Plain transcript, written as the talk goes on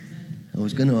I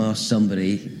was going to ask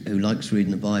somebody who likes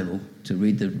reading the Bible to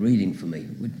read the reading for me.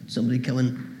 Would somebody come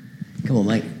on,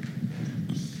 mate?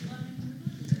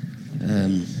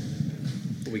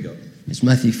 What we got? It's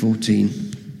Matthew 14,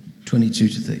 22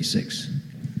 to 36.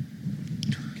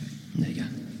 There you go.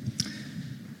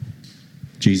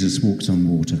 Jesus walks on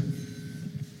water.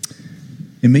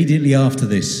 Immediately after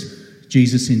this,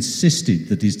 Jesus insisted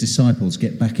that his disciples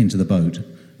get back into the boat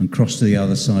and cross to the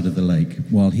other side of the lake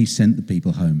while he sent the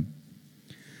people home.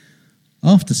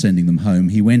 After sending them home,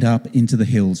 he went up into the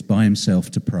hills by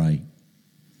himself to pray.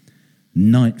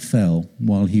 Night fell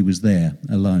while he was there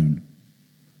alone.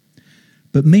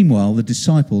 But meanwhile, the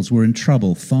disciples were in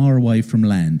trouble far away from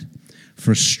land,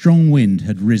 for a strong wind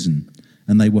had risen,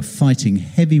 and they were fighting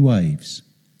heavy waves.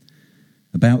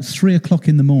 About 3 o'clock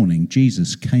in the morning,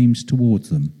 Jesus came towards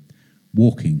them,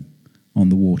 walking on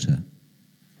the water.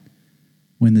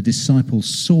 When the disciples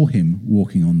saw him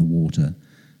walking on the water,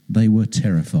 they were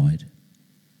terrified.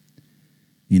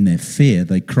 In their fear,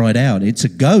 they cried out, "It's a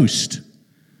ghost!"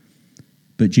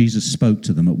 But Jesus spoke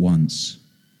to them at once.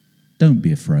 "Don't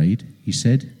be afraid," he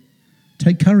said.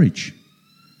 "Take courage.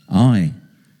 I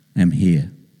am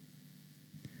here."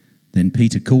 Then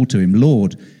Peter called to him,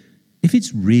 "Lord, if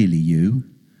it's really you,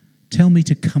 tell me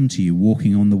to come to you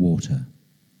walking on the water."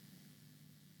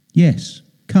 "Yes,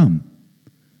 come,"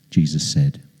 Jesus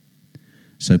said.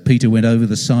 So Peter went over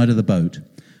the side of the boat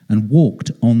and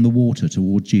walked on the water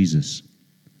toward Jesus.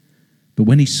 But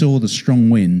when he saw the strong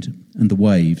wind and the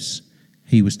waves,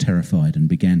 he was terrified and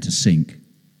began to sink.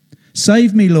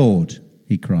 "Save me, Lord,"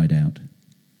 he cried out.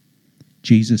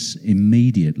 Jesus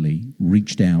immediately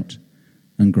reached out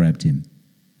and grabbed him.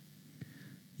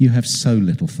 "You have so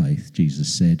little faith," Jesus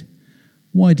said.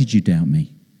 "Why did you doubt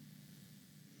me?"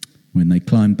 When they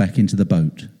climbed back into the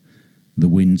boat, the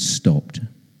wind stopped.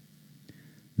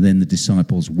 Then the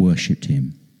disciples worshipped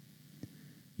him.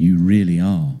 "You really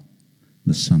are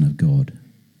the Son of God,"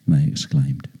 they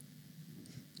exclaimed.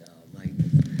 Oh, mate.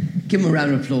 Give him a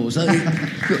round of applause. You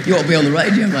ought to be on the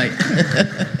radio, mate.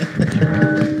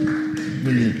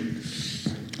 Brilliant.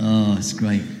 Oh, it's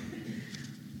great.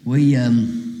 We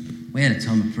had a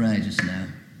time of prayer just now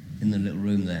in the little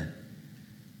room there.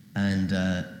 And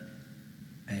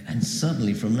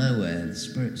suddenly, from nowhere, the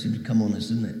Spirit seemed to come on us,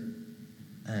 didn't it?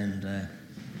 And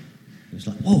it was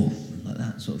like, whoa, like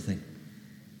that sort of thing.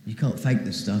 You can't fake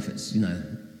this stuff. It's,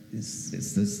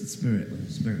 it's the Spirit, when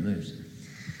the Spirit moves.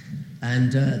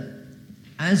 And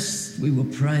as we were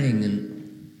praying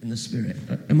in the Spirit,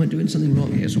 am I doing something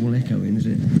wrong here? It's all echoing, is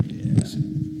it? Yes.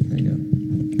 There you go.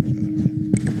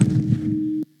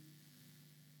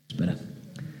 It's better.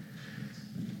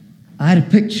 I had a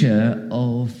picture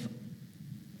of,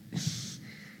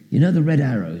 the red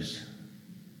arrows.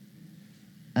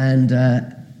 And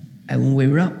when we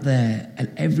were up there, and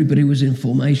everybody was in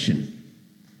formation.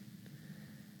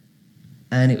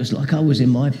 And it was like I was in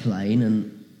my plane,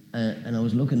 and I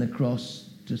was looking across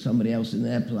to somebody else in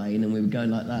their plane, and we were going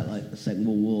like that, like the Second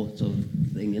World War sort of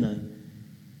thing,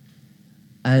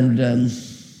 And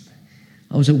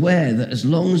I was aware that as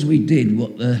long as we did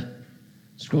what the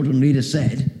squadron leader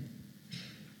said,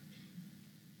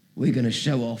 we're going to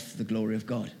show off the glory of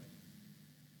God.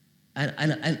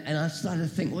 And I started to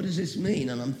think, what does this mean?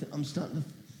 And I'm starting to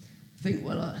think,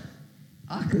 well,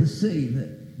 I can see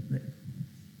that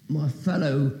my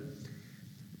fellow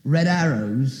red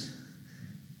arrows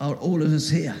are all of us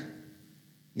here,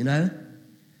 And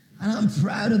I'm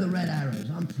proud of the red arrows.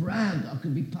 I'm proud I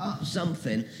can be part of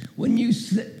something. When you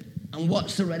sit and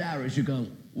watch the red arrows, you go,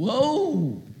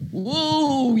 whoa,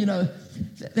 whoa,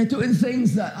 They're doing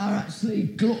things that are actually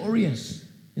glorious,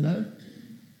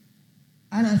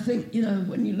 And I think,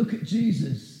 when you look at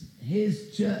Jesus,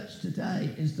 his church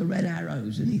today is the red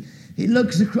arrows. And he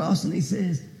looks across and he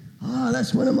says,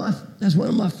 that's one of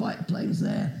my fighter planes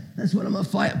there. That's one of my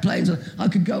fighter planes. I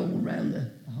could go all around the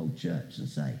whole church and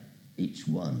say, each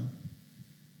one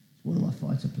is one of my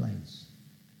fighter planes.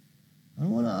 I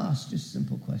want to ask just a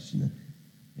simple question.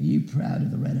 Are you proud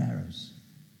of the red arrows?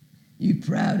 Are you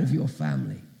proud of your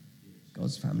family?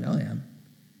 God's family, I am.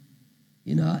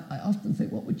 I often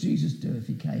think, what would Jesus do if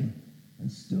he came and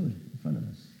stood in front of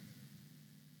us?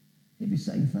 He'd be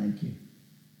saying, thank you.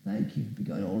 Thank you. He'd be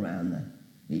going all around there,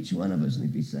 each one of us, and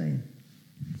he'd be saying,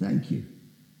 thank you.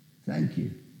 Thank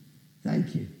you.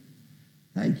 Thank you.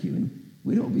 Thank you. And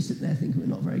we'd all be sitting there thinking we're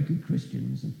not very good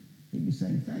Christians, and he'd be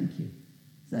saying, thank you.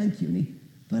 Thank you.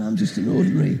 But I'm just an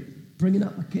ordinary bringing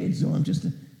up my kids, or I'm just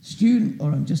a student,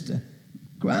 or I'm just a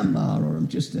grandma, or I'm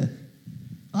just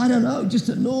just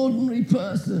an ordinary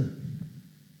person.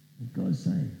 And God's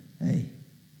saying, hey,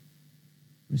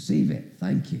 receive it.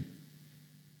 Thank you.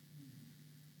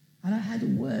 And had a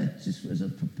word just as I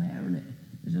was preparing it.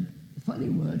 There's a funny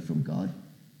word from God.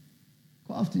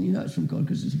 Quite often you know it's from God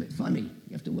because it's a bit funny.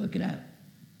 You have to work it out.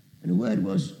 And the word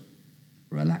was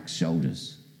relax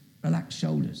shoulders. Relax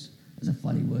shoulders. That's a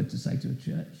funny word to say to a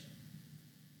church.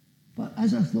 But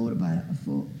as I thought about it, I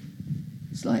thought,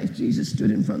 it's like if Jesus stood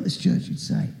in front of this church, he'd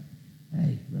say,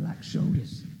 hey, relax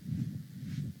shoulders.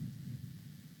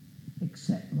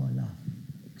 Accept my love.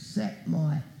 Accept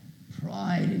my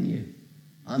pride in you.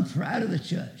 I'm proud of the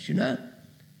church, you know.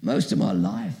 Most of my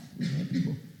life, we hear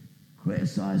people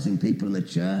criticising people in the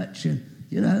church, and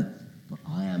you know, but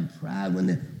I am proud. When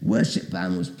the worship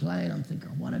band was playing, I'm thinking,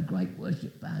 oh, what a great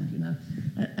worship band, you know.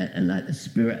 And like the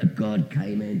Spirit of God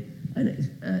came in, and it's,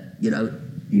 you know,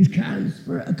 you carry the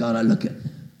Spirit of God. I look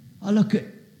at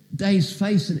Dave's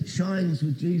face, and it shines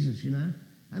with Jesus, you know.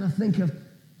 And I think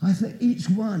each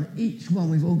one,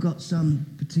 we've all got some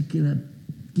particular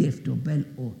gift or bent,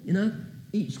 or you know,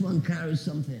 each one carries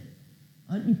something.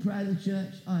 Aren't you proud of the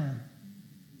church? I am.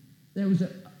 There was a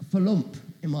falump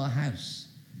in my house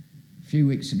a few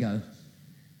weeks ago.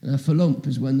 And a falump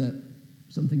is when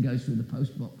something goes through the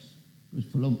post box. It was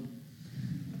falump.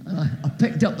 And I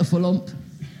picked up the falump,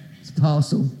 it's a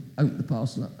parcel, opened the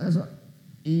parcel up. As I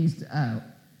eased it out,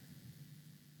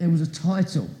 there was a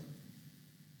title,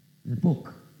 the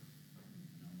book.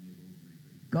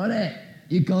 Got it,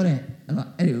 you got it. And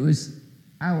it was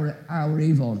Our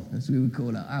Yvonne, as we would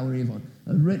call it, Our Yvonne,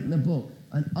 had written a book,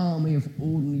 An Army of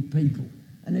Ordinary People.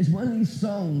 And there's one of these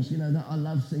songs, you know, that I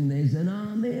love singing. There's an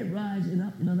army rising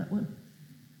up, you know that one?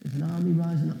 There's an army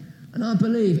rising up. And I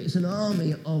believe it's an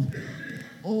army of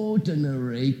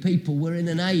ordinary people. We're in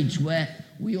an age where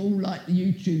we all like the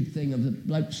YouTube thing of the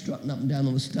bloke strutting up and down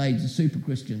on the stage, the super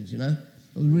Christians, you know?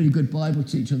 Or the really good Bible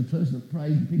teacher, the person that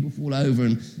prays and people fall over,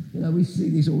 and, you know, we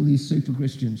see all these super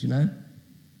Christians, you know?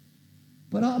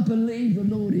 But I believe the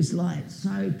Lord is like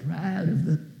so proud of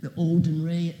the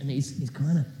ordinary, and he's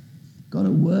kind of got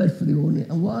a word for the ordinary.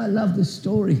 And why I love this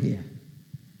story here,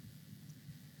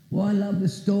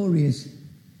 is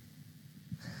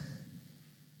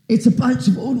it's a bunch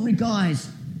of ordinary guys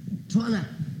trying to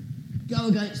go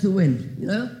against the wind, you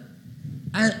know?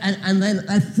 And then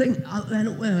I think,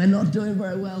 we're not doing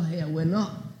very well here. We're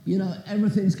not, you know,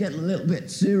 everything's getting a little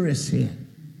bit serious here.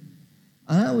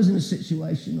 And I was in a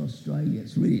situation in Australia.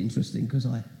 It's really interesting because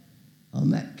I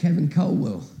met Kevin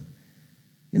Colwell.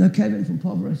 You know Kevin from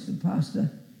Poverest, the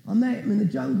pastor? I met him in the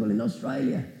jungle in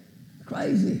Australia.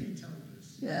 Crazy.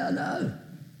 Yeah, I know.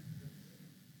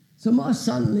 So my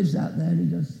son lives out there and he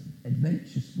does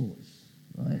adventure sports,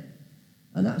 right?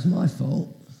 And that's my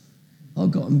fault. I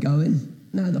got him going.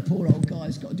 Now the poor old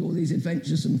guy's got to do all these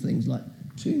adventuresome things like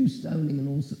tombstoning and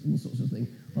all sorts of things.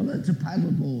 I learned to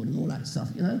paddleboard and all that stuff,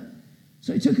 you know?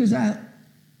 So he took us out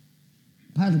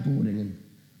paddleboarding, and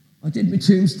I did my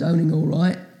tombstoning all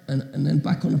right, and then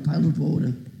back on a paddleboard,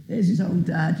 and there's his old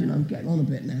dad, you know, I'm getting on a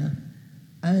bit now.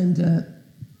 And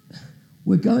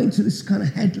we're going to this kind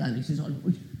of headland. He says,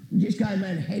 we're just going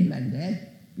around a headland, Dad.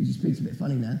 He speaks a bit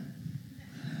funny now.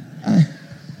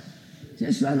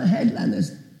 Just around the headland,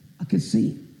 I could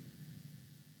see,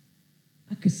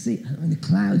 I mean, the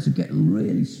clouds are getting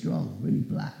really strong, really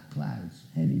black clouds,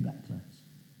 heavy black clouds.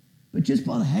 But just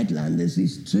by the headland, there's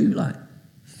these two, like,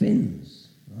 fins,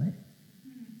 right?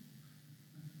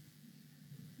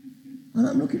 And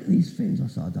I'm looking at these fins. I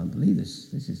say, I don't believe this.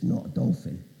 This is not a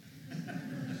dolphin.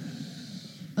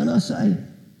 And I say,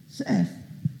 Seth,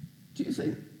 do you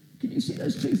think, can you see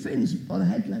those two fins by the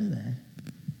headland there?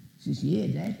 He says, yeah,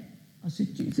 Dad. I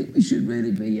said, do you think we should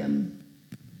really be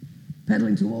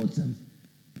pedalling towards them?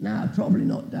 No, probably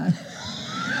not, Dad.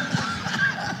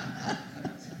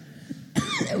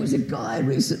 There was a guy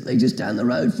recently just down the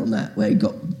road from that where he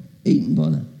got eaten by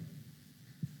them.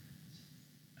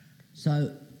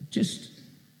 So just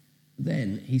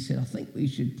then he said, I think we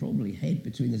should probably head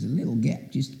between, there's a little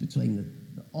gap just between the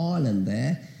island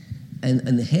there and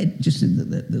the head, just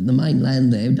the main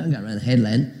land there. Don't go around the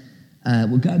headland.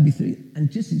 We'll go between, and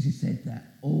just as he said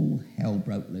that, all hell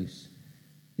broke loose.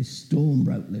 This storm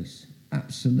broke loose.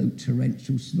 Absolute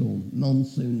torrential storm,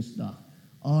 monsoon stuff.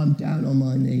 I'm down on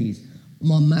my knees.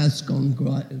 My mouth's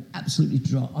gone absolutely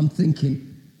dry. I'm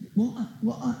thinking, what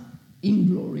an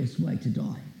inglorious way to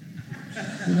die.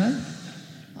 You know?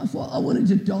 I thought I wanted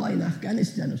to die in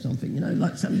Afghanistan or something, you know,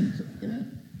 like something, you know.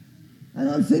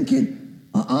 And I'm thinking,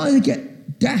 I either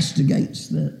get dashed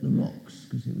against the rocks,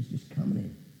 because it was just coming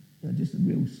in. You know, just a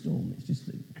real storm. It's just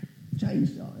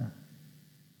changed like that.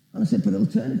 And I said, but the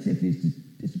alternative is to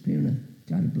disappear in a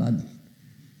cloud of blood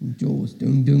and jaws,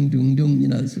 dung, dung, dung, dung, you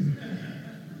know.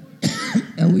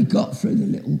 And we got through the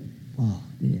little, oh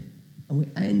dear. And we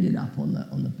ended up on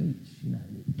the beach, you know,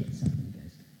 and he gets up and he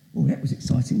goes, oh, that was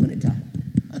exciting, wasn't it, Dad?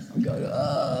 I'm going,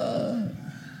 oh.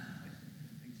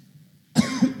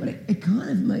 But it kind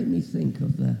of made me think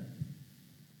of the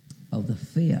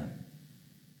fear,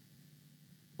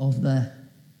 of the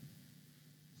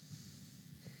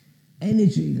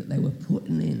energy that they were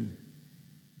putting in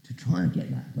to try and get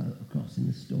that boat across in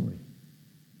the story.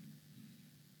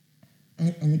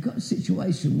 And they got a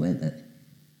situation where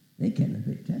they're getting a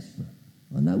bit desperate.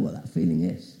 I know what that feeling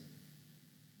is.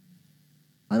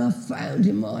 And I've found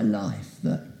in my life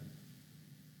that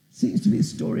seems to be a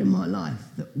story in my life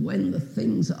that when the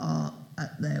things are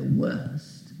at their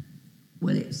worst,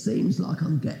 when it seems like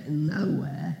I'm getting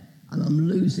nowhere and I'm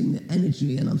losing the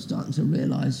energy and I'm starting to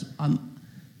realise I'm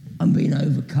being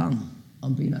overcome.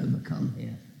 I'm being overcome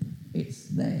here. It's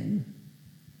then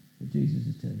that Jesus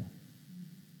has turned up.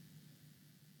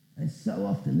 And so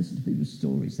often, listen to people's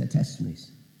stories, their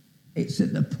testimonies. It's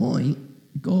at the point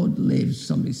God lives.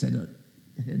 Somebody said,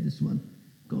 I heard this one,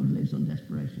 God lives on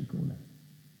Desperation Corner.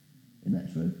 Isn't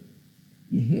that true?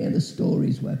 You hear the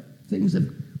stories where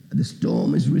the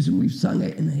storm has risen, we've sung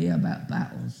it in here about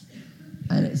battles.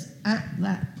 And it's at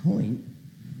that point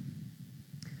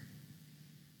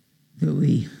that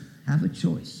we have a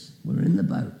choice. We're in the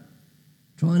boat,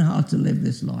 trying hard to live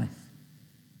this life.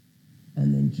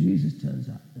 And then Jesus turns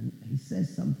up and he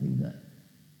says something that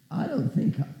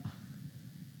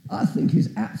I think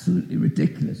is absolutely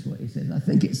ridiculous what he says. I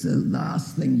think it's the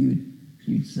last thing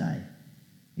you'd say.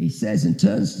 He says and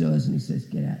turns to us and he says,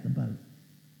 get out the boat.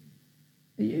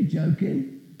 Are you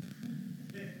joking?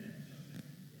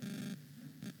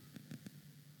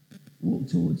 Walk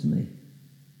towards me.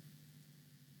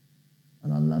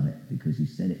 And I love it because he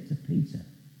said it to Peter.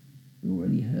 We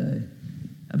already heard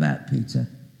about Peter.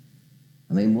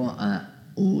 I mean, what an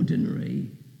ordinary,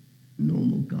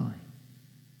 normal guy.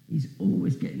 He's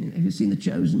always getting in. Have you seen The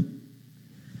Chosen?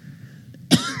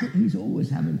 He's always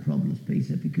having problems,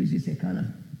 Peter, because he's a kind of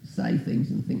say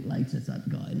things and think later type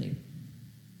guy, isn't he?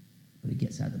 But he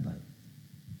gets out of the boat.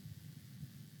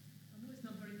 I know it's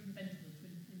not very conventional to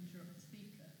interrupt the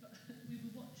speaker, but we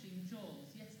were watching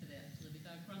Jaws yesterday, actually, with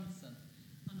our grandson,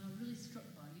 and I was really struck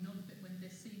by, you know, the bit when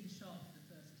they see the shark for the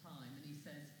first time, and he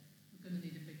says, we're going to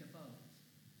need a bigger boat.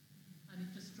 And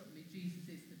it just struck me, Jesus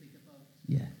is the bigger boat.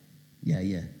 Yeah.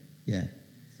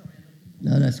 Sorry, I don't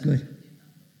No, that's good.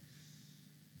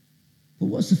 But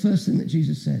what's the first thing that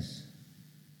Jesus says?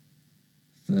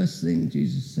 First thing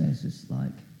Jesus says is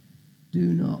like, do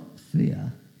not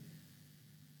fear,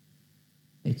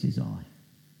 it is I.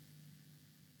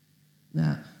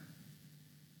 Now,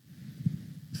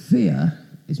 fear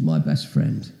is my best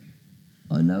friend.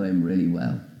 I know him really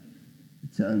well. He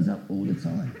turns up all the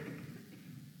time.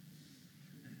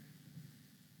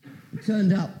 He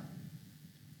turned up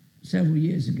several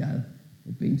years ago.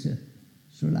 We'd been to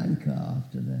Sri Lanka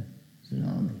after the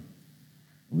tsunami. And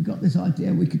we got this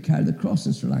idea we could carry the cross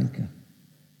in Sri Lanka.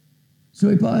 So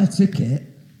we buy a ticket,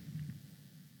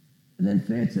 and then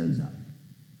fear turns up.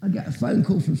 I get a phone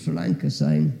call from Sri Lanka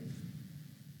saying,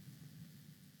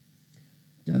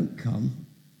 don't come,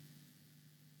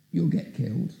 you'll get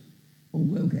killed, or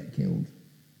we'll get killed,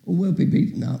 or we'll be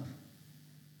beaten up.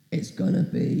 It's going to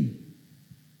be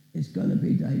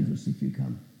dangerous if you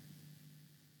come.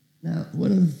 Now,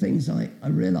 one of the things I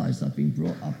realised, I've been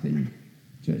brought up in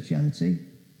churchianity,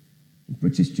 in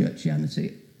British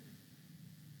churchianity.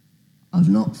 I've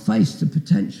not faced the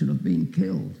potential of being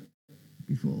killed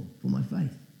before for my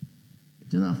faith.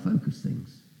 It's in our focus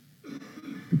things.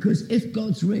 Because if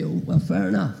God's real, well, fair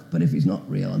enough. But if he's not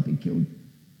real, I'd be killed.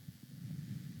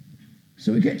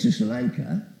 So we get to Sri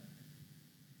Lanka,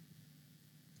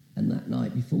 and that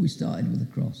night before we started with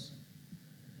the cross,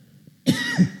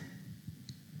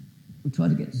 we tried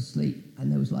to get to sleep,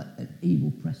 and there was like an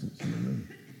evil presence in the room.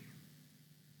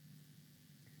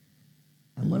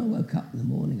 And when I woke up in the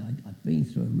morning, I'd been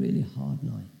through a really hard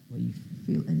night where you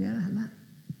feel, have you ever had that?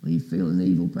 Where you feel an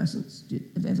evil presence?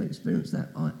 Have you ever experienced that?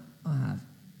 I have.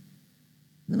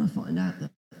 And then I find out that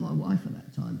my wife at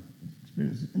that time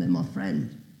experienced it, and then my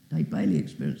friend, Dave Bailey,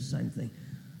 experienced the same thing.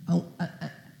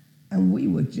 And we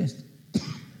were just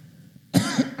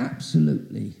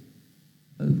absolutely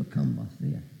overcome by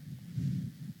fear.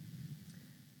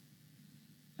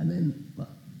 And then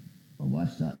my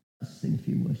wife started to sing a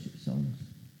few worship songs.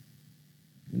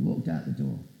 We walked out the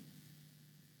door,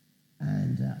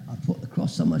 and I put the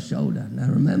cross on my shoulder. Now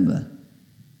remember,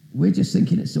 we're just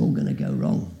thinking it's all going to go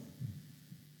wrong.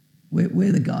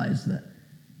 We're the guys that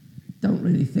don't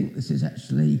really think this is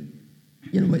actually,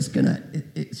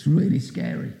 it's really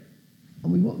scary.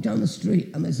 And we walk down the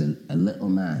street, and there's a little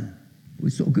man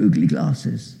with sort of googly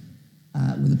glasses,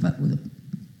 with a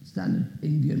standard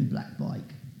Indian black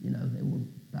bike. You know, they're all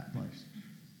black bikes.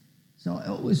 So I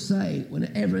always say,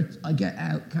 whenever I get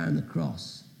out carrying the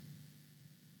cross,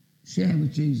 share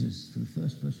with Jesus for the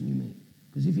first person you meet.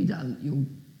 Because if you don't,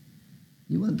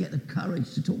 you won't get the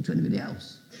courage to talk to anybody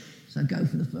else. So go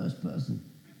for the first person.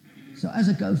 So as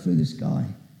I go through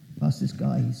past this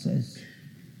guy, he says,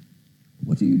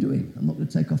 "What are you doing?" I'm not going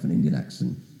to take off an Indian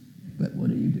accent, but what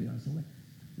are you doing? I said,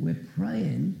 "We're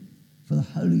praying for the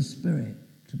Holy Spirit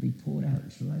to be poured out in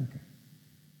Sri Lanka."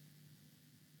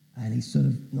 And he sort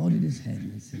of nodded his head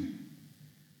and he said,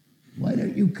 "Why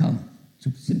don't you come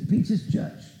to St. Peter's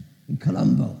Church in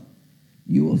Colombo?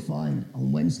 You will find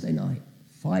on Wednesday night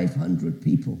 500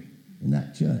 people in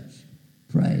that church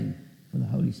praying for the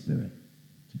Holy Spirit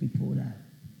to be poured out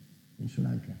in Sri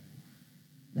Lanka."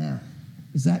 Now,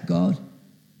 is that God?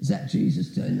 Is that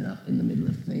Jesus turning up in the middle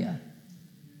of fear?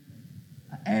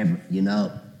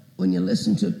 When you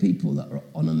listen to people that are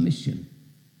on a mission,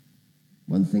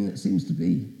 one thing that seems to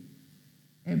be,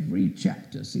 every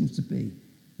chapter seems to be,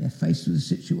 they're faced with a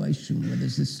situation where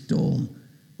there's this storm,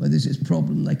 where there's this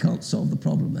problem, they can't solve the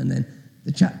problem, and then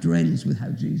the chapter ends with how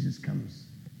Jesus comes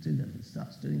to them and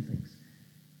starts doing things.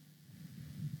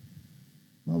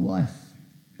 My wife,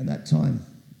 at that time,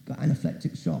 got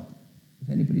anaphylactic shock. If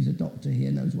anybody's a doctor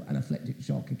here knows what anaphylactic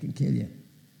shock, it can kill you.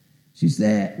 She's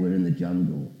there, we're in the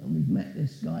jungle, and we've met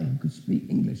this guy who could speak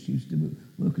English. He used to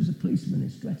work as a policeman in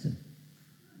Streatham.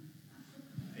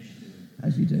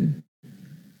 As you do.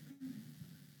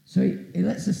 So he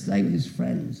lets us stay with his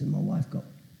friends, and my wife got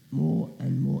more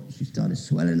and more. She started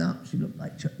swelling up. She looked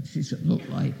like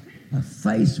her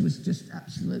face was just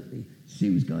absolutely, she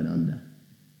was going under.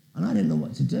 And I didn't know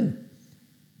what to do.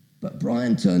 But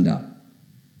Brian turned up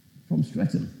from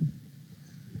Streatham,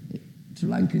 Sri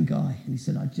Lankan guy, and he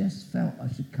said, "I just felt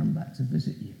I should come back to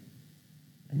visit you."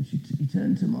 And he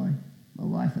turned to my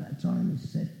wife at that time and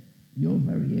said, "You're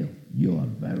very ill. You are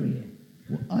very ill.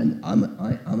 Well,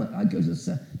 I go to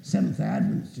the Seventh-day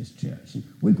Adventist Church, and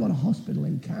we've got a hospital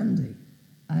in Kandy,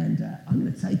 and I'm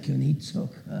going to take you." And he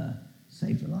took her,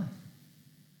 saved her life.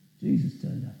 Jesus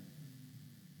turned up.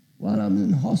 While I'm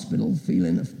in hospital,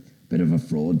 feeling a bit of a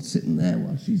fraud, sitting there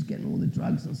while she's getting all the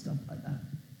drugs and stuff like that.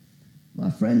 My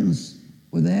friends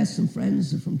were there. Some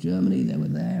friends are from Germany. They were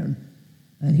there,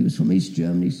 and he was from East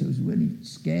Germany, so he was really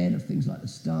scared of things like the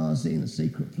Stasi and the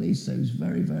secret police. So he was a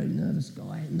very, very nervous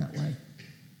guy in that way.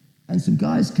 And some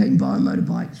guys came by on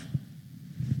motorbikes,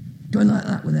 going like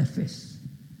that with their fists,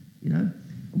 you know.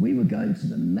 And we were going to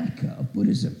the Mecca of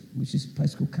Buddhism, which is a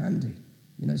place called Kandy.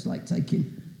 You know, it's like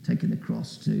taking the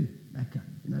cross to Mecca.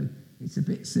 You know, it's a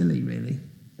bit silly, really.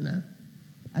 You know.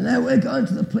 And then we're going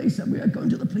to the police, and we are going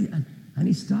to the police, and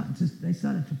they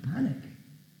started to panic.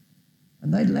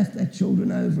 And they'd left their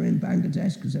children over in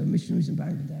Bangladesh because they were missionaries in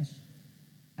Bangladesh.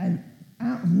 And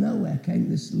out of nowhere came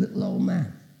this little old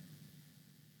man.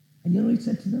 And you know what he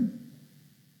said to them?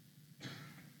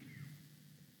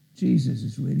 "Jesus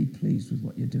is really pleased with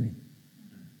what you're doing."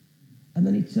 And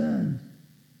then he turned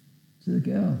to the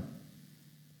girl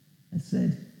and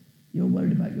said, "You're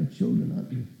worried about your children,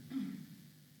 aren't you?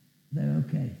 They're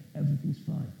okay. Everything's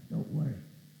fine. Don't worry."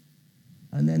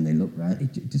 And then they looked round.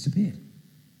 It disappeared.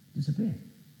 Disappeared.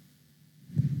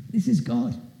 This is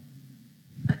God.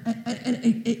 And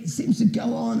it seems to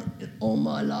go on all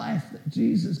my life that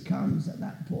Jesus comes at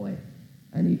that point,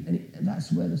 and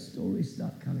that's where the stories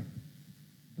start coming.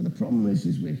 But the problem is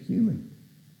we're human.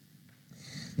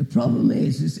 The problem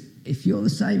is if you're the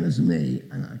same as me,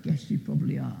 and I guess you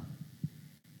probably are,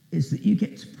 is that you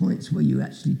get to points where you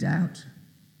actually doubt.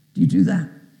 Do you do that?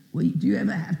 Do you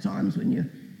ever have times when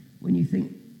you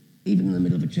think, even in the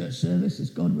middle of a church service,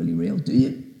 is God really real? Do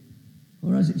you?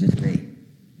 Or is it just me?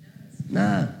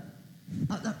 No.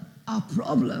 Our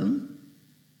problem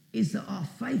is that our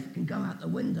faith can go out the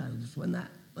window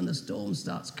when the storm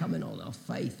starts coming on. Our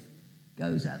faith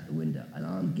goes out the window, and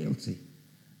I'm guilty.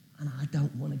 And I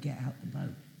don't want to get out the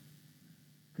boat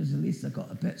because at least I've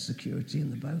got a bit of security in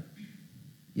the boat.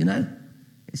 You know?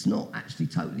 It's not actually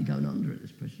totally going under at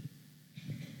this prison.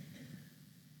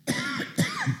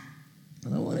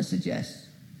 And I want to suggest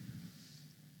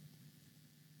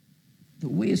that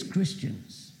we as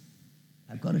Christians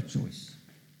have got a choice.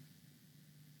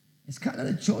 It's kind of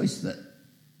the choice that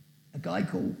a guy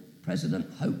called President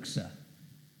Hoxha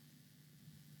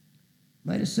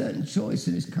made a certain choice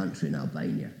in his country in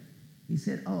Albania. He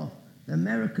said, the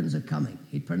Americans are coming.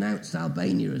 He pronounced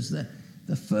Albania as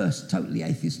the first totally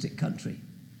atheistic country.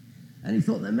 And he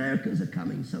thought the Americans are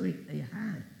coming, so he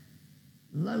had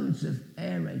loads of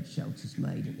air raid shelters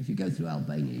made. And if you go through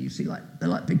Albania, you see they're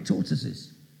like big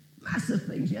tortoises. Massive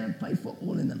things. You have to play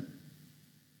football in them.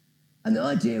 And the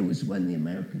idea was when the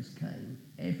Americans came,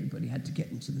 everybody had to get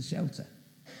into the shelter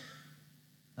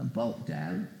and bolt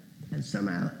down, and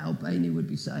somehow Albania would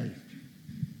be saved.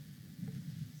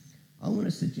 I want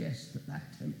to suggest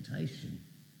that temptation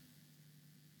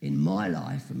in my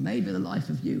life, and maybe the life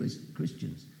of you as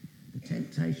Christians, the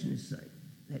temptation is saying,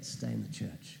 let's stay in the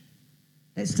church.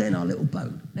 Let's stay in our little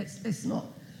boat. Let's not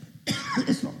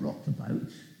rock the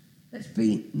boat. Let's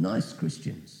be nice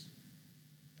Christians.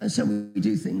 And so we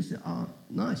do things that are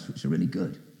nice, which are really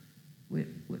good. We're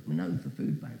known for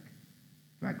food bank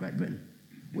throughout Great Britain.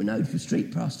 We're known for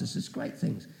street pastors. It's great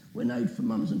things. We're known for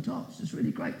mums and tots. It's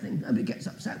really great things. Nobody gets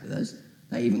upset with us.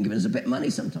 They even give us a bit of money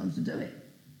sometimes to do it.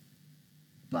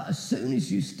 But as soon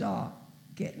as you start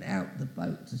getting out the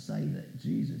boat to say that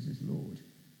Jesus is Lord,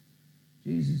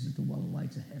 Jesus is the one way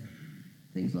to heaven,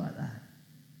 things like that,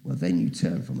 well, then you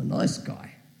turn from a nice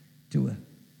guy to a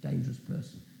dangerous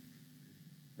person.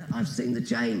 Now, I've seen the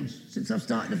change since I've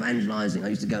started evangelising. I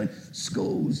used to go in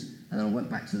schools, and then I went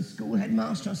back to the school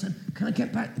headmaster. I said, can I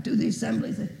get back and do the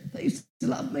assemblies? They used to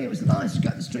love me. It was nice. You go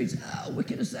to the streets, oh,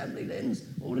 wicked assembly, Linz.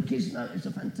 All the kids know it's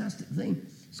a fantastic thing.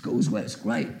 Schools where it's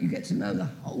great. You get to know the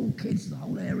whole kids, the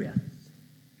whole area.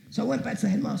 So I went back to the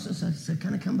headmaster. I said,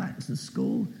 can I come back to the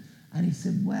school? And he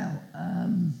said, well,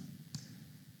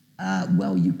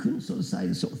 you couldn't sort of say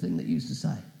the sort of thing that you used to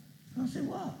say. And I said,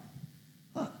 what?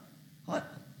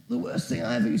 The worst thing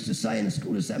I ever used to say in the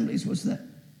school assemblies was that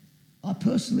I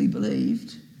personally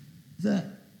believed that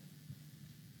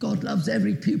God loves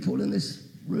every pupil in this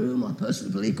room. I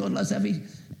personally believe God loves every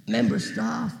member of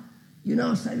staff. You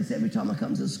know, I say this every time I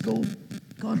come to the school.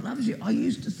 God loves you. I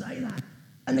used to say that.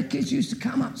 And the kids used to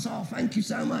come up, so thank you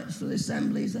so much for the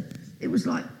assemblies. It was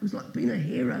like being a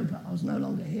hero, but I was no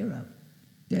longer a hero.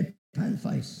 Deadpan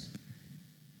face.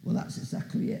 Well, that's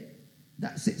exactly it.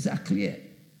 That's exactly it.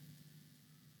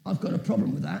 I've got a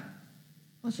problem with that.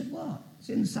 I said, what? It's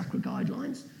in the SACRA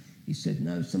guidelines. He said,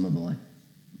 no,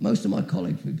 most of my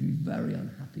colleagues would be very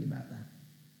unhappy about that.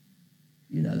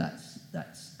 You know,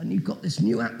 and you've got this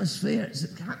new atmosphere.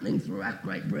 It's happening throughout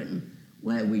Great Britain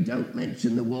where we don't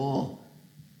mention the war.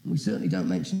 And we certainly don't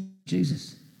mention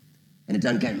Jesus. And it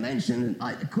doesn't get mentioned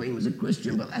like the Queen was a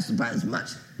Christian, but that's about as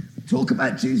much talk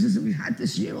about Jesus that we've had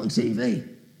this year on TV.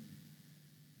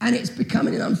 And it's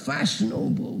becoming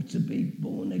unfashionable to be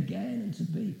born again and to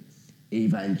be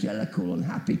evangelical and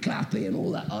happy-clappy and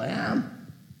all that I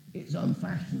am. It's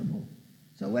unfashionable.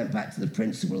 So I went back to the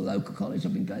principal of the local college.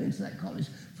 I've been going into that college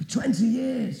for 20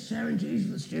 years, sharing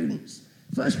Jesus with the students.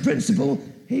 First principal,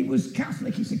 he was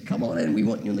Catholic. He said, come on in, we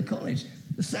want you in the college.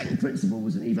 The second principal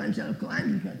was an evangelical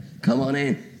Anglican. Come on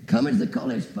in, come into the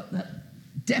college. But the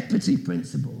deputy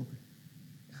principal,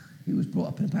 he was brought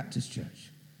up in a Baptist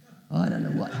church. I don't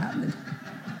know what happened.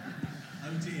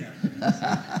 Oh dear.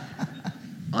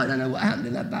 I don't know what happened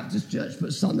in that Baptist church,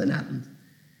 but something happened.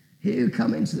 He would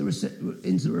come into the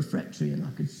refectory, and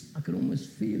I could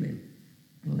almost feel him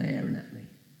glaring at me.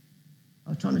 I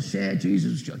was trying to share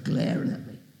Jesus, just glaring at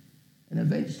me. And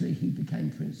eventually he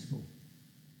became principal.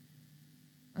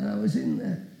 And I was in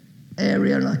the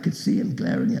area and I could see him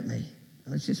glaring at me.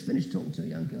 And I just finished talking to a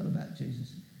young girl about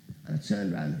Jesus. And I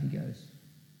turned around and he goes.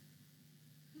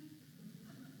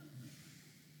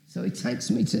 So he takes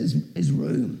me to his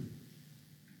room.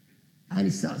 And he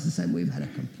starts to say, we've had a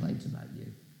complaint about you.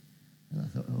 And I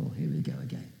thought, oh, here we go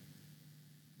again.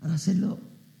 And I said, look,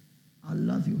 I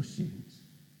love your students.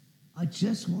 I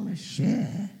just want to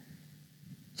share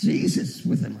Jesus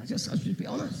with them. I should be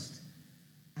honest.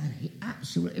 And he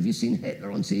absolutely, have you seen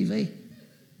Hitler on TV?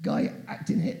 Guy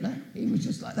acting Hitler, he was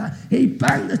just like that. He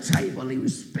banged the table, he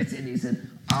was spitting, he said,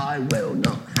 I will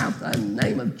not have the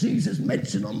name of Jesus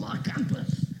mentioned on my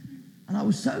campus. And I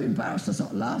was so embarrassed, I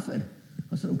started laughing.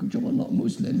 I said, oh, good job I'm not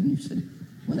Muslim. And he said,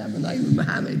 I won't have the name of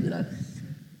Muhammad, you know.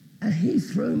 And he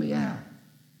threw me out.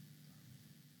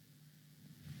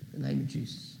 The name of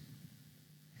Jesus.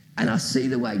 And I see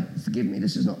the way, forgive me,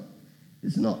 this is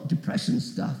not depression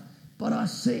stuff, but I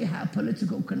see how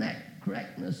political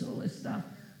correctness and all this stuff,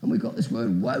 and we've got this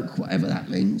word woke, whatever that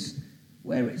means,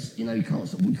 where it's, you know,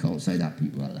 we can't say that,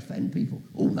 people that'll offend people.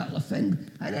 Oh, that'll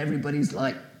offend, and everybody's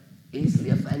like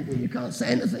easily offended. You can't say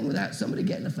anything without somebody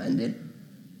getting offended.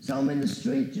 So I'm in the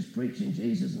street just preaching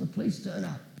Jesus, and the police turn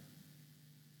up.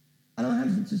 And I'm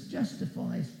having to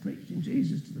justify preaching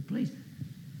Jesus to the police.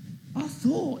 I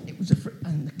thought it was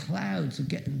and the clouds are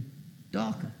getting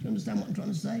darker. Do you understand what I'm trying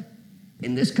to say?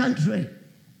 In this country.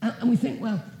 And we think,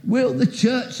 well, will the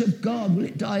church of God, will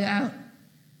it die out?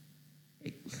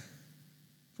 If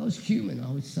I was human,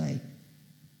 I would say,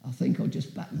 I think I'll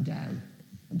just batten down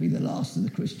and be the last of the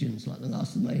Christians, like the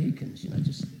last of the Mohicans, you know,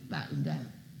 just batten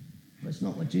down. But it's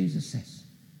not what Jesus says.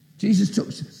 Jesus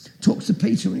talks to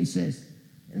Peter and he says,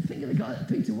 and think of the guy that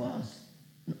Peter was,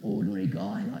 an ordinary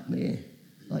guy like me,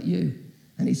 like you.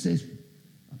 And he says,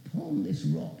 upon this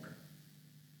rock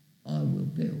I will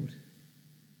build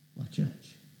my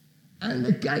church. And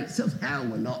the gates of hell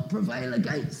will not prevail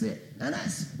against it. And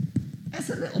that's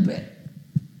a little bit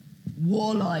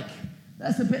warlike.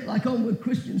 That's a bit like onward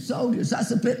Christian soldiers.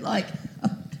 That's a bit like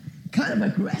kind of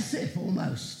aggressive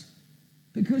almost.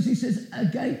 Because he says,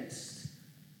 against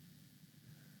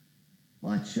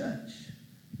my church,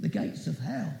 the gates of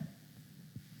hell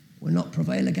will not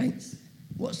prevail against it.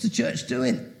 What's the church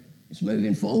doing? It's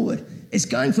moving forward. It's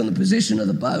going from the position of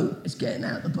the boat. It's getting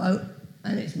out the boat.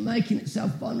 And it's making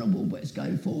itself vulnerable, but it's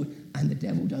going forward. And the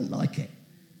devil don't like it.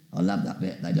 I love that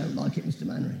bit. They don't like it, Mr.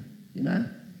 Mannering. You know?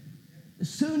 As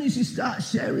soon as you start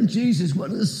sharing Jesus,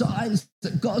 one of the signs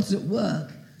that God's at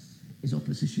work is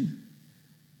opposition.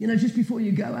 You know, just before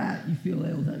you go out, you feel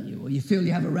ill, don't you? Or you feel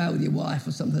you have a row with your wife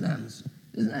or something happens.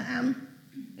 Doesn't that happen?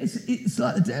 It's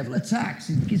like the devil attacks.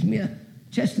 It gives me a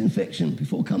chest infection.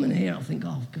 Before coming here, I think, oh,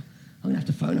 I'm going to have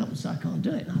to phone up and say I can't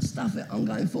do it. And I stuff it. I'm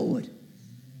going forward.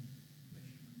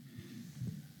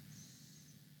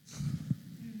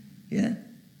 Yeah?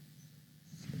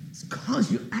 It's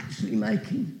because you're actually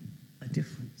making a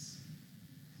difference.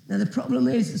 Now, the problem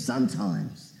is that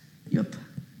sometimes you're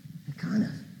kind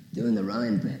of doing the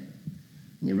rowing bit.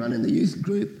 And you're running the youth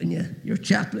group and you're a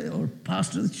chaplain or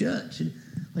pastor of the church.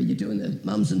 Or you're doing the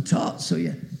mums and tots, or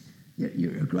you're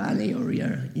a granny, or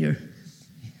you're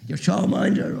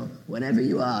childminder, or whatever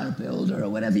you are, a builder, or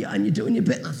whatever and you're doing your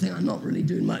bit. And I think I'm not really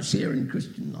doing much here in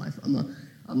Christian life. I'm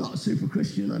not a super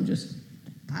Christian. I'm just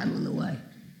paddling away.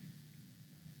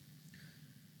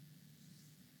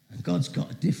 And God's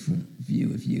got a different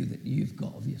view of you that you've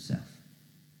got of yourself.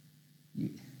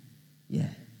 Yeah.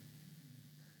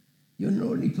 You're an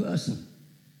ordinary person,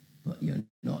 but you're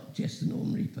not just an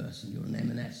ordinary person. You're an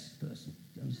M&S person.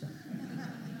 Do you understand?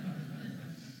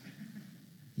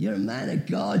 You're a man of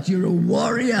God. You're a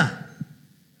warrior.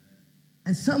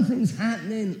 And something's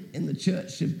happening in the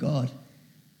church of God.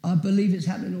 I believe it's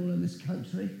happening all over this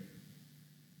country.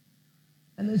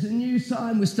 And there's a new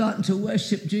sign. We're starting to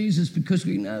worship Jesus because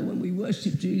we know when we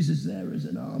worship Jesus, there is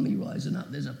an army rising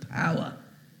up. There's a power.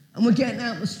 And we're getting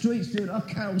out in the streets doing our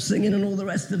carol singing and all the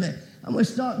rest of it. And we're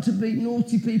starting to be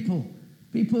naughty people.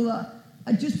 People that...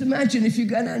 And just imagine if you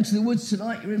go down to the woods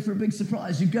tonight, you're in for a big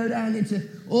surprise. You go down into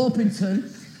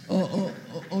Orpington or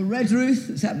Redruth.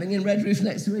 It's happening in Redruth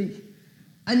next week.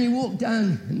 And you walk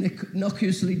down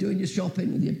innocuously doing your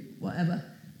shopping with your whatever.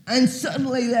 And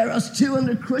suddenly there are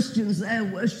 200 Christians there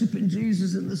worshipping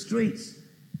Jesus in the streets. Do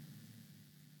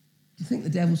you think the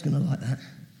devil's going to like that?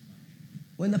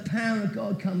 When the power of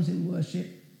God comes in worship.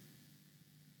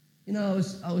 You know,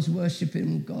 I was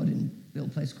worshipping God in a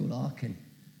little place called Aachen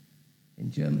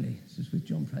in Germany. This was with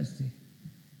John Presty.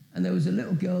 And there was a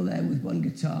little girl there with one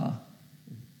guitar,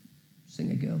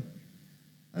 singer girl.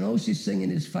 And all she's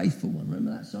singing is Faithful One.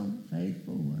 Remember that song?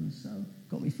 Faithful One. So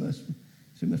got me through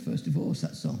my first divorce,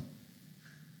 that song.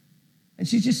 And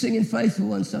she's just singing Faithful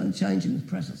One, so unchanging. The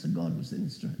presence of God was in the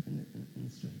street.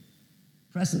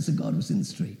 Presence of God was in the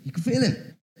street. You could feel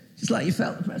him. Just like you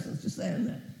felt the presence just there and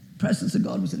there. Presence of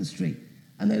God was in the street.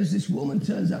 And there was this woman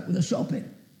turns up with her shopping.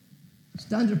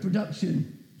 Standard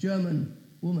production, German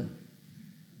woman.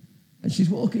 And she's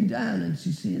walking down and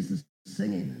she sees the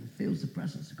singing and feels the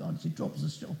presence of God. She drops her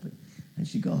shopping and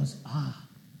she goes,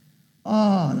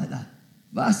 like that.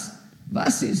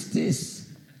 Was ist das?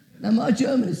 Now my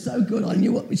German is so good, I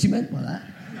knew what she meant by that.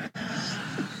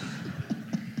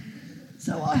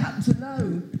 So I happen to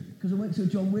know, because I went to a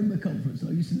John Wimber conference,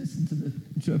 I used to listen to the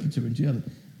interpreter in German.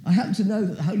 I happen to know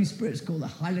that the Holy Spirit's called the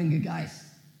Heiliger Geist,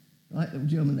 right, little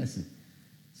German lesson.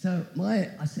 So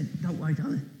I said, don't worry,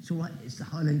 darling, it's all right, it's the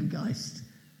Heiliger Geist.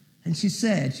 And she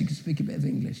said, she could speak a bit of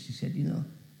English, she said, you know,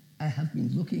 I have been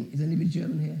looking, is anybody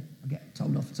German here? I get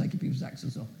told off for taking people's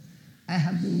accents off. I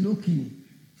have been looking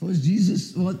for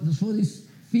Jesus, for this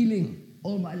feeling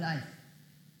all my life.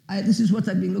 This is what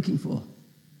I've been looking for.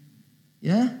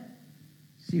 Yeah?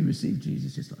 She received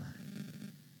Jesus just like that.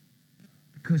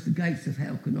 Because the gates of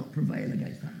hell could not prevail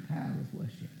against that power of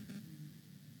worship.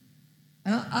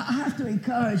 And I have to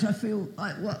encourage, I feel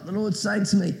like what the Lord's saying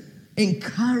to me,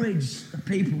 encourage the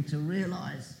people to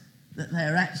realise that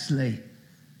they're actually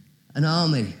an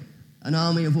army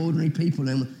of ordinary people.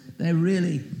 And they're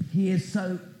really, he is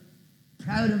so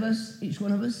proud of us, each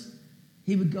one of us.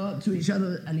 He would go up to each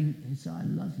other and he'd say, I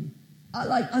love you.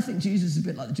 I think Jesus is a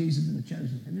bit like Jesus in The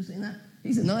Chosen. Have you seen that?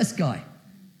 He's a nice guy.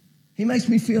 He makes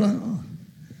me feel like,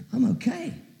 I'm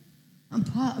okay. I'm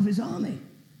part of his army.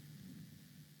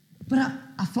 But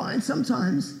I find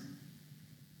sometimes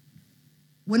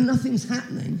when nothing's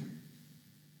happening,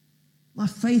 my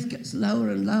faith gets lower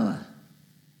and lower.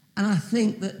 And I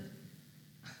think that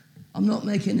I'm not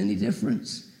making any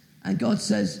difference. And God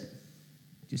says,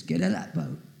 just get in that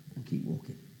boat and keep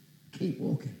walking. Keep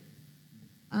walking.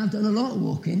 And I've done a lot of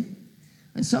walking.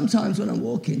 And sometimes when I'm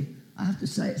walking, I have to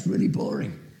say it's really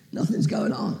boring. Nothing's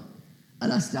going on.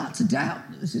 And I start to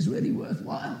doubt that this is really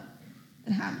worthwhile.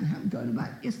 It happened going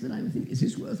back yesterday. I think, is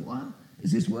this worthwhile?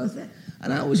 Is this worth it?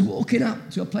 And I was walking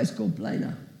up to a place called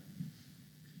Blaino,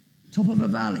 top of a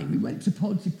valley. We went to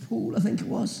Pontypool, I think it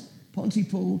was,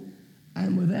 Pontypool,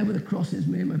 and we're there with the crosses,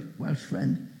 me and my Welsh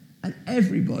friend. And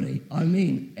everybody, I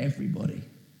mean everybody,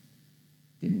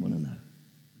 didn't want to know.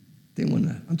 Didn't want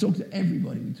to know. I'm talking to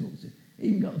everybody we talked to.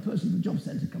 Even got the person from the job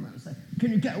centre come out and say,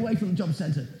 can you get away from the job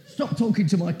centre? Stop talking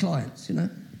to my clients, you know.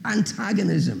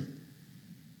 Antagonism.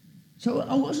 So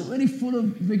I wasn't really full of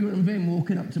vigour and vim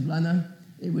walking up to Blaino.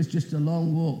 It was just a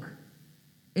long walk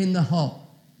in the hot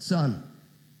sun.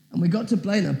 And we got to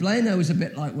Blaino. Blaino is a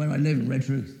bit like where I live in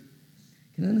Redruth.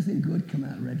 Can anything good come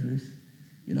out of Redruth?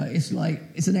 You know, it's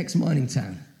an ex-mining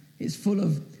town. It's full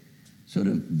of sort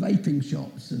of vaping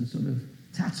shops and sort of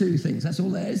tattoo things. That's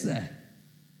all there is there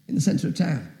in the centre of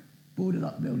town. Boarded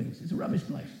up buildings. It's a rubbish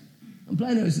place. And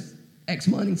Blaino is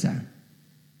ex-mining town.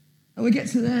 And we get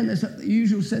to there and there's the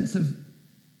usual sense of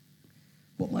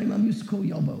what my mum used to call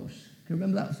yobbos. Can you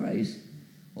remember that phrase?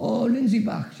 Oh, Lindsay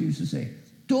Bach, she used to say,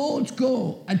 don't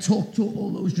go and talk to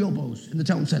all those yobbos in the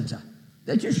town centre.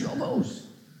 They're just yobbos.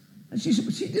 And she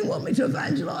didn't want me to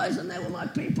evangelise, and they were my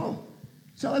people.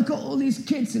 So I've got all these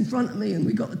kids in front of me, and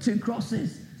we got the 2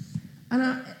 crosses.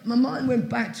 And my mind went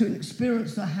back to an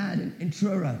experience I had in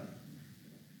Truro.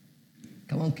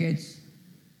 Come on, kids.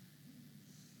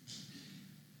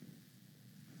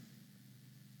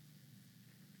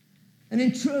 And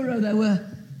in Truro,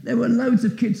 there were loads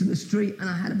of kids in the street, and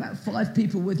I had about 5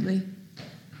 people with me.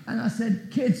 And I said,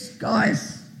 kids,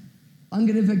 guys, I'm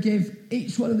going to give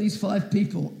each one of these 5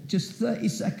 people just 30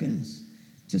 seconds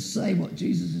to say what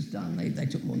Jesus has done. They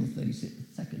took more than 30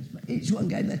 seconds, but each one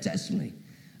gave their testimony.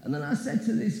 And then I said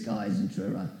to these guys in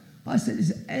Truro, I said, is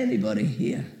there anybody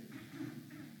here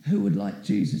who would like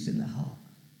Jesus in their heart?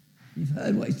 You've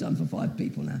heard what he's done for 5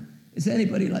 people now. Is there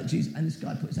anybody like Jesus? And this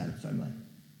guy put his hand up straight away.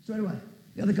 Straight away.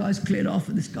 The other guys cleared off,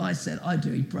 and this guy said, I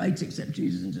do. He prayed to accept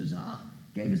Jesus into his heart,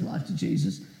 gave his life to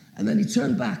Jesus, and then he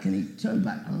turned back, and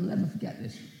I'll never forget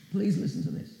this. Please listen to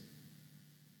this.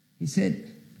 He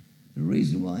said, the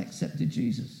reason why I accepted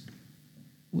Jesus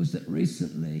was that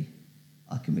recently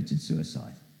I committed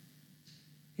suicide.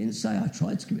 He didn't say I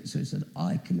tried to commit suicide.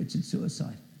 I committed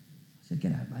suicide. I said,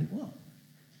 get out, mate, what?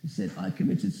 He said, I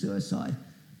committed suicide,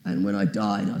 and when I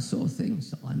died, I saw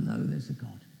things that I know there's a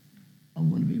God. I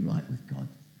want to be right with God.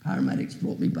 Paramedics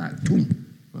brought me back.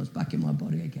 Boom, I was back in my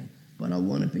body again. But I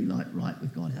want to be right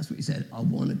with God. That's what he said. I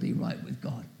want to be right with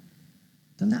God.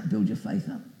 Doesn't that build your faith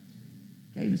up?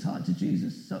 Gave his heart to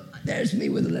Jesus. So there's me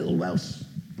with a little Welsh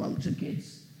bunch of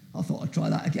kids. I thought I'd try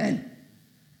that again.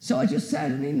 So I just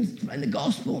said, and in the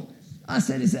gospel, I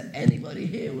said, is there anybody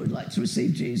here who would like to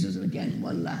receive Jesus? And again,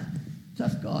 one lad,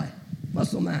 tough guy,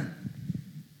 muscle man,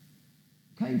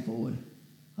 came forward.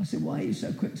 I said, why are you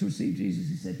so quick to receive Jesus?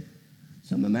 He said,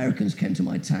 some Americans came to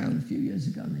my town a few years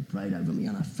ago and they prayed over me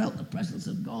and I felt the presence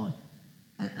of God.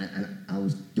 And I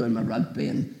was doing my rugby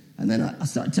and then I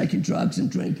started taking drugs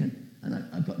and drinking and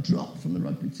I got dropped from the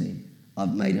rugby team.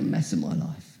 I've made a mess of my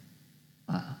life.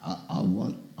 I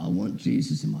want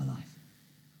Jesus in my life.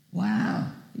 Wow.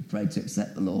 He prayed to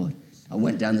accept the Lord. I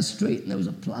went down the street and there was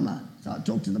a plumber. So I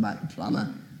talked to them about the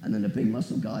plumber and then a big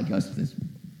muscle guy goes to this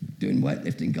doing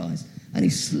weightlifting guys and he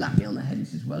slapped me on the head. He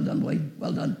says, well done, boy,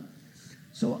 well done.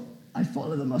 So I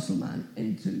followed the muscle man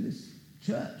into this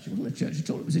church. It wasn't a church at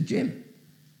all, it was a gym.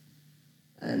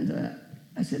 And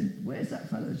I said, where's that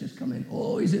fellow that's just come in?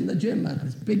 Oh, he's in the gym, man. And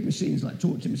it's big machines, like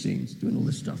torture machines, doing all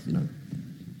this stuff, you know.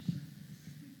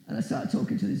 And I started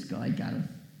talking to this guy, Gareth.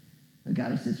 And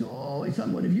Gareth said, oh, it's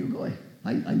what have you got?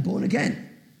 I'm born again.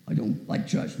 I don't like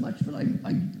church much, but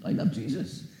I love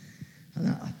Jesus.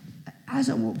 And as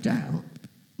I walked out,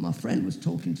 my friend was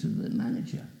talking to the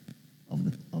manager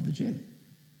of the gym.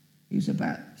 He was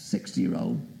about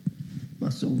 60-year-old,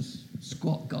 muscles,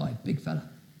 squat guy, big fella.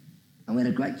 And we had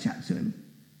a great chat to him.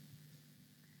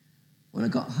 When I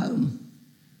got home,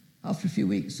 after a few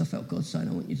weeks, I felt God saying,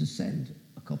 I want you to send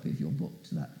a copy of your book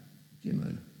to that gym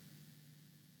owner.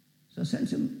 So I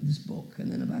sent him this book, and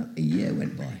then about a year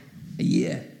went by. A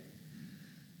year.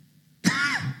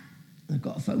 I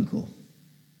got a phone call.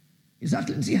 Is that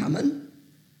Lindsay Hamon?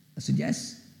 I said,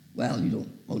 yes. Well, you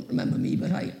won't remember me,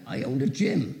 but I owned a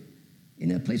gym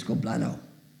in a place called Blano.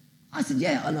 I said,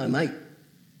 yeah, I know, mate.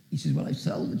 He says, well, I've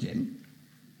sold the gym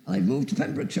and I've moved to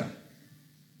Pembrokeshire.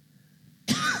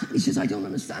 He says, I don't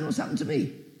understand what's happened to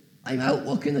me. I'm out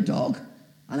walking the dog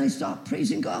and I start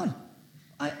praising God.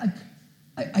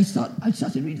 I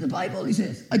started reading the Bible, he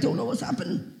says. I don't know what's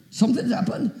happened. Something's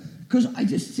happened because I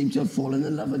just seem to have fallen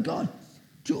in love with God.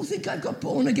 Do you think I've got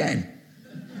born again?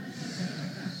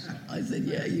 I said,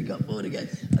 yeah, you got born again.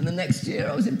 And the next year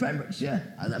I was in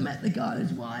Pembrokeshire and I met the guy and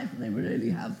his wife and they really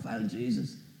have found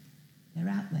Jesus. They're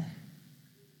out there.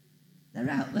 They're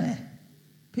out there.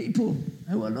 People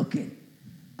who are looking.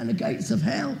 And the gates of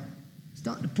hell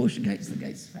starting to push against the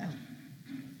gates of hell.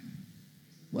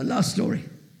 One last story.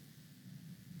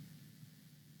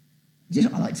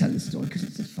 I like telling this story because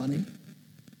it's just funny.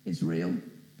 It's real.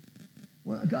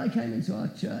 Well, a guy came into our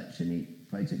church and he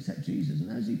prayed to accept Jesus. And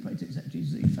as he prayed to accept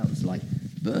Jesus, he felt this light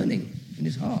burning in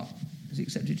his heart as he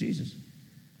accepted Jesus.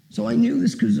 So I knew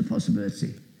this was a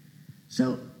possibility.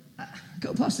 So I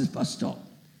go past this bus stop.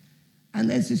 And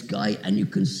there's this guy, and you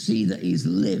can see that he's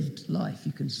lived life.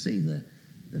 You can see the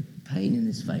pain in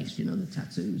his face, the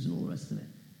tattoos and all the rest of it.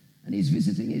 And he's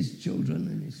visiting his children,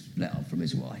 and he's split up from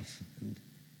his wife. And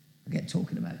I get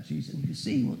talking about Jesus, and you can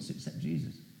see he wants to accept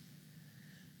Jesus.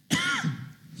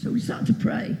 So we start to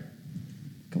pray.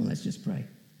 Come on, let's just pray.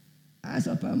 As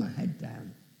I bow my head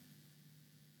down,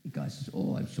 the guy says,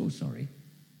 oh, I'm so sorry.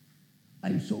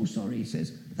 I'm so sorry, he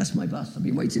says. That's my bus. I've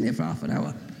been waiting here for half an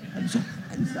hour. And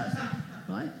that's,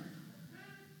 right?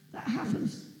 That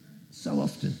happens so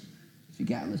often. If you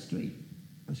get on the street,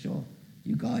 I'm sure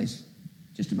you guys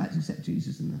just about to accept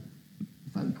Jesus and the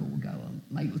phone call will go on.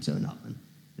 Mate will turn up and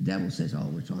the devil says, oh,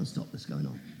 we'll try and stop this going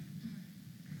on.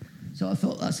 So I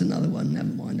thought that's another one. Never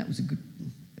mind, that was a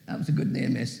good near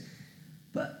miss.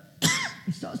 But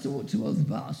he starts to walk towards the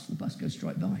bus goes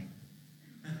straight by.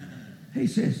 He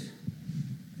says,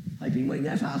 I've been waiting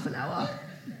there for half an hour.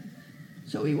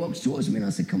 So he walks towards me and I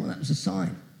said, come on, that was a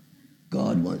sign.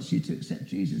 God wants you to accept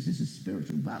Jesus. There's a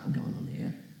spiritual battle going on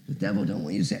here. The devil don't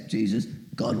want you to accept Jesus.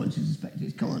 God wants you to accept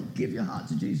Jesus. Come on, give your heart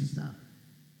to Jesus now.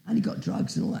 And he got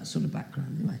drugs and all that sort of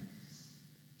background anyway.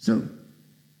 So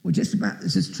we're just about,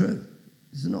 this is true.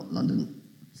 This is not London,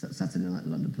 Saturday night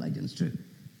London Palladium, it's true.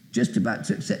 Just about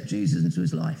to accept Jesus into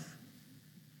his life.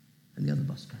 And the other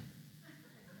bus came.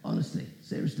 Honestly,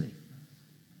 seriously.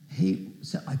 He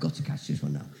said, I've got to catch this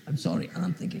one now. I'm sorry. And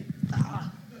I'm thinking,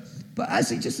 But as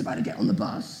he's just about to get on the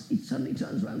bus, he suddenly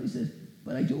turns around and he says,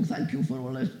 but I do thank you for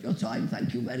all your time.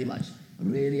 Thank you very much. I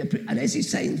really appreciate it. And as he's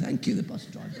saying thank you, the bus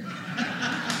drives in.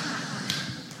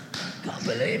 Can't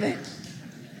believe it.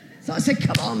 So I said,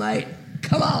 come on, mate.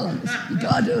 Come on. You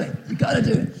got to do it. You got to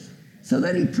do it. So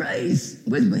then he prays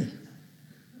with me.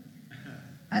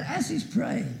 And as he's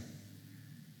praying,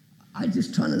 I'm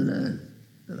just trying to learn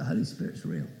that the Holy Spirit's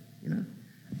real,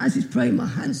 As he's praying, my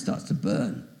hand starts to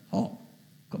burn hot.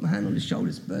 Got my hand on his shoulder,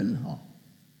 it's burning hot.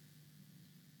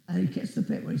 And he gets to the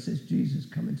bit where he says, Jesus,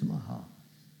 come into my heart.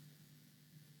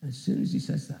 And as soon as he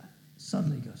says that,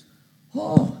 suddenly he goes,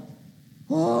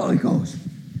 he goes,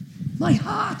 my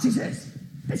heart, he says,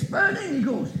 it's burning, he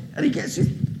goes. And he gets his,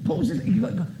 pulls it, he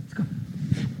goes,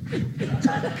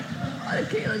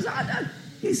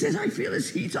 he says, I feel his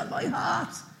heat on my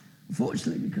heart.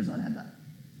 Unfortunately, because I had that,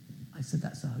 I said,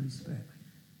 that's the Holy Spirit.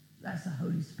 That's the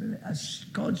Holy Spirit. That's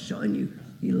God showing you.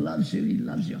 He loves you. He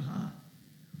loves your heart.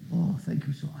 Oh, thank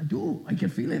you so much. I do. I can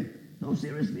feel him. No,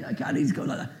 seriously, I can. He's going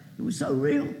like that. It was so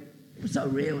real. It was so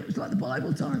real. It was like the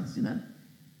Bible times, And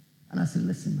I said,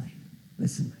 listen, mate.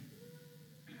 Listen,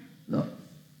 mate. Look,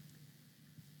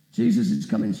 Jesus is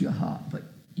coming into your heart, but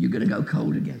you're going to go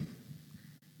cold again.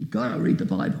 You've got to read the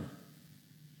Bible.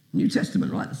 New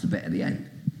Testament, right? That's the bit at the end.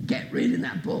 Get reading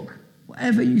that book.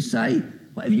 Whatever you say,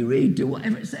 whatever you read, do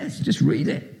whatever it says. Just read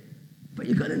it. But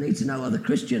you're going to need to know other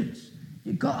Christians.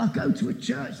 You've got to go to a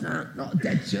church now, not a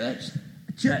dead church.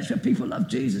 A church where people love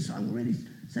Jesus. I'm really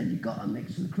saying you've got to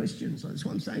mix with Christians. That's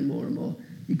what I'm saying more and more.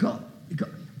 You got.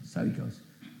 So he goes,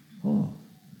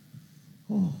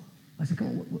 I said, come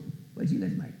on, where do you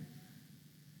live, mate?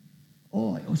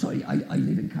 Sorry, I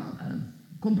live in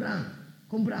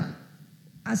Cumbran.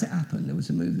 As it happened, there was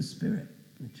a move of the Spirit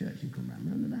in the church in Cumbran.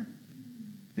 Remember that?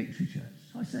 Victory Church.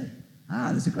 So I say,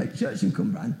 there's a great church in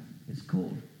Cumbran. It's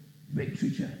called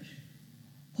Victory Church.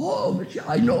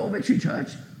 I know Victory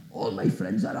Church. All my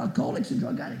friends are alcoholics and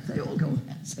drug addicts. They all go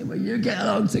there. Say, well, you get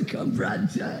along to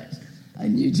Cumbran Church.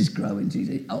 And you just grow into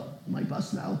it. Oh, my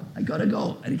bus now. I got to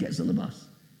go. And he gets on the bus.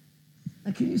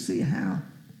 Now, can you see how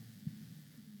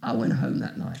I went home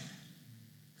that night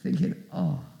thinking,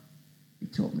 he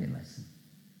taught me a lesson.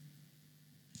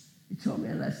 He taught me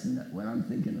a lesson that when I'm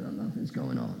thinking that nothing's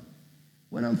going on,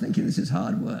 When I'm thinking this is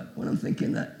hard work, when I'm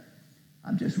thinking that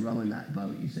I'm just rowing that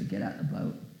boat, you say, get out the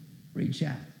boat, reach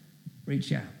out,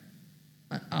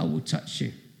 and I will touch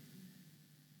you.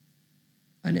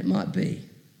 And it might be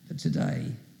that today,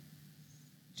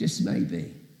 just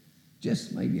maybe,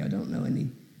 I don't know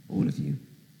all of you,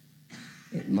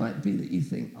 it might be that you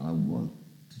think, I want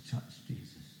to touch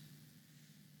Jesus.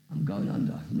 I'm going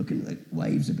under. I'm looking at the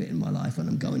waves a bit in my life and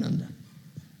I'm going under.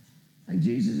 And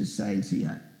Jesus is saying to you,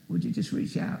 would you just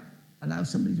reach out, allow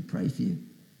somebody to pray for you?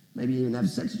 Maybe you've never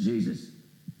said to Jesus,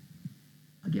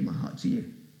 I give my heart to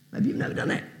you. Maybe you've never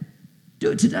done it.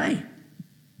 Do it today.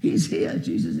 He's here.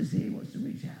 Jesus is here. He wants to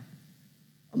reach out.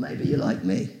 Or maybe you're like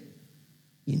me.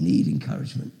 You need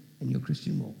encouragement in your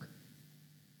Christian walk.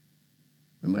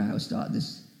 Remember how I started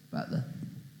this about the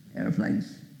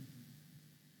aeroplanes?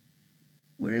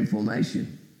 We're in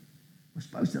formation. We're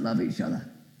supposed to love each other.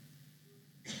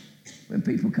 When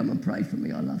people come and pray for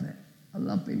me, I love it. I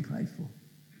love being prayed for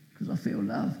because I feel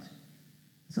loved.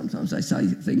 Sometimes they say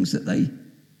things that they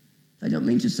don't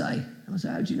mean to say. And I say,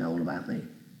 how do you know all about me?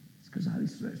 It's because the Holy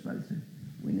Spirit spoke to me.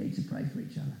 We need to pray for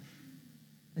each other.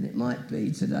 And it might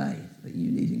be today that you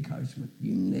need encouragement.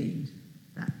 You need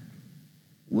that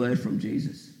word from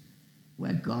Jesus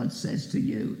where God says to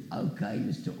you, okay,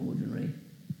 Mr. Ordinary,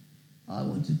 I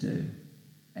want to do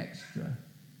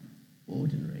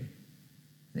extraordinary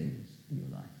things in your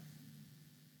life.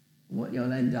 What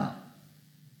you'll end up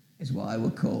is what I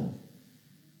will call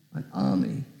an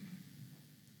army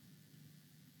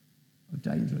of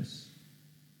dangerous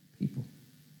people.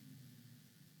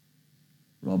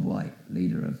 Rob White,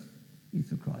 leader of Youth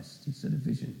for Christ, he said a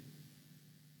vision.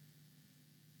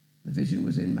 The vision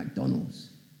was in McDonald's.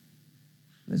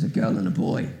 There's a girl and a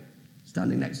boy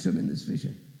standing next to him in this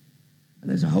vision. And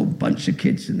there's a whole bunch of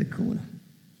kids in the corner.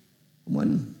 And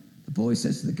when the boy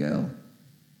says to the girl,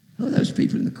 who are those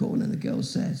people in the corner? And the girl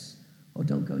says, oh,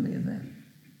 don't go near them.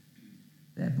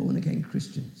 They're born-again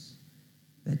Christians.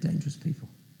 They're dangerous people.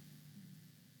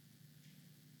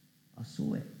 I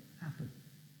saw it happen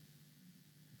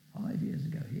 5 years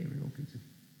ago here in Orpington,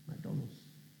 McDonald's.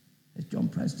 There's John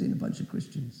Preston and a bunch of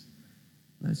Christians.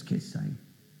 And those kids saying,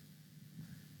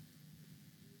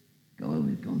 go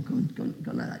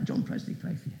and let that John Presley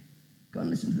pray for you. Go and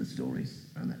listen to the stories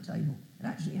around that table. It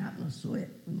actually happened. I saw it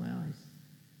with my eyes.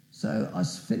 So I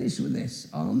finished with this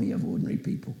army of ordinary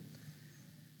people.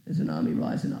 There's an army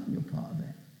rising up and you're part of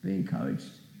it. Be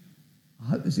encouraged. I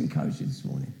hope this encouraged you this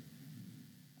morning.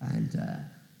 And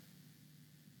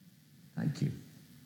thank you.